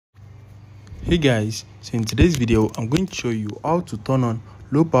Hey guys, so in today's video I'm going to show you how to turn on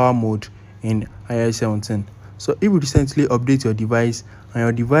low power mode in iOS 17. So if you recently update your device and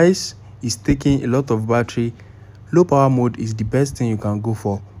your device is taking a lot of battery, low power mode is the best thing you can go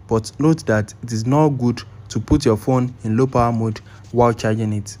for. But note that it is not good to put your phone in low power mode while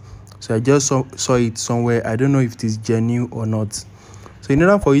charging it. So I just saw it somewhere. I don't know if it is genuine or not. So in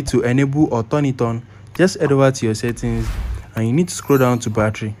order for you to enable or turn it on, just head over to your settings and you need to scroll down to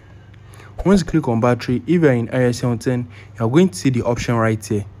battery. Once you click on battery, if you're in iOS 17, you're going to see the option right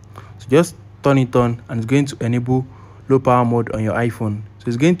here. So just turn it on and it's going to enable low power mode on your iPhone. So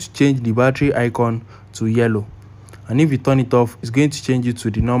it's going to change the battery icon to yellow. And if you turn it off, it's going to change it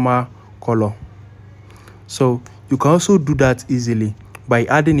to the normal color. So you can also do that easily by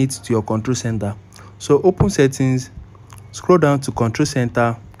adding it to your control center. So open settings, scroll down to control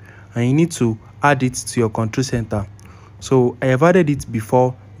center, and you need to add it to your control center. So I have added it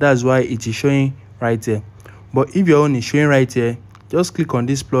before. That's why it is showing right here. But if your own is showing right here, just click on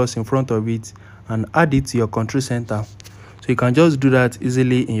this plus in front of it and add it to your control center. So you can just do that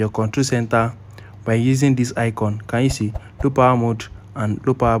easily in your control center by using this icon. Can you see? Low power mode and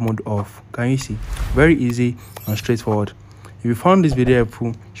low power mode off. Can you see? Very easy and straightforward. If you found this video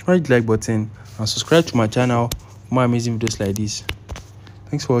helpful, smash the like button and subscribe to my channel for more amazing videos like this.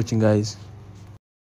 Thanks for watching, guys.